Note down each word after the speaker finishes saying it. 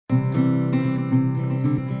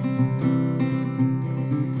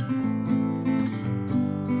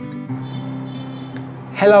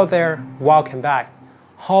Hello there, welcome back.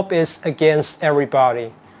 Hope is against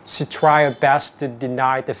everybody. She tried her best to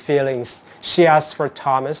deny the feelings she has for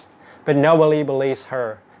Thomas, but nobody believes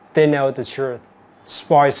her. They know the truth.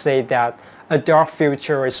 Spoiled say that a dark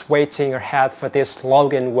future is waiting ahead for this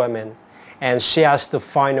Logan woman, and she has to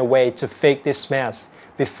find a way to fix this mess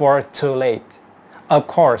before it's too late. Of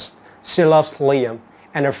course, she loves Liam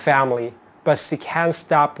and her family, but she can't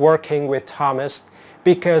stop working with Thomas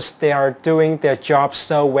because they are doing their job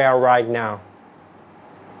so well right now.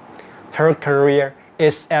 Her career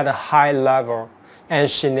is at a high level, and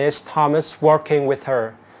she needs Thomas working with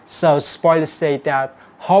her. So spoilers say that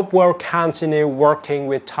Hope will continue working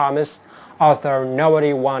with Thomas, although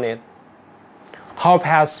nobody wanted. Hope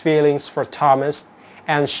has feelings for Thomas,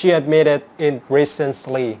 and she admitted it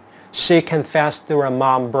recently. She confessed to her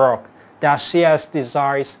mom Brooke that she has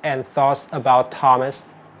desires and thoughts about Thomas.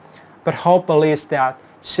 But Hope believes that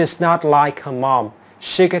she's not like her mom.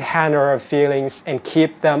 She could handle her feelings and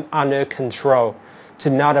keep them under control to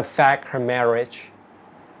not affect her marriage.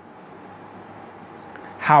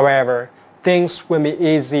 However, things will be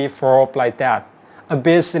easy for Hope like that. A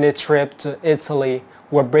business trip to Italy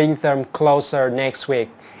will bring them closer next week,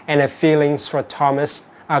 and her feelings for Thomas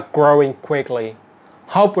are growing quickly.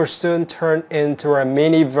 Hope will soon turn into a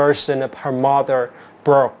mini version of her mother,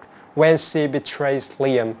 Brooke, when she betrays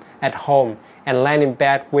Liam at home and lands in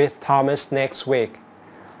bed with Thomas next week.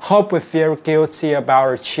 Hope will feel guilty about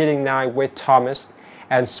her cheating night with Thomas,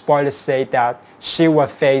 and spoilers say that she will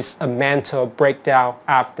face a mental breakdown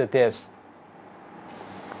after this.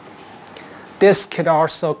 This could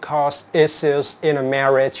also cause issues in a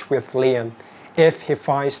marriage with Liam if he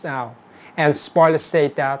finds out, and spoilers say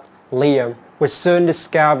that Liam will soon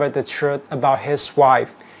discover the truth about his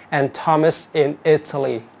wife and Thomas in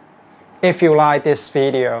Italy. If you like this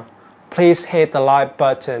video, please hit the like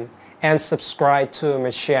button and subscribe to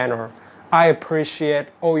my channel. I appreciate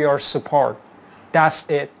all your support. That's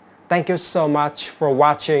it. Thank you so much for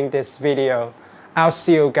watching this video. I'll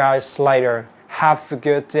see you guys later. Have a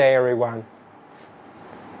good day, everyone.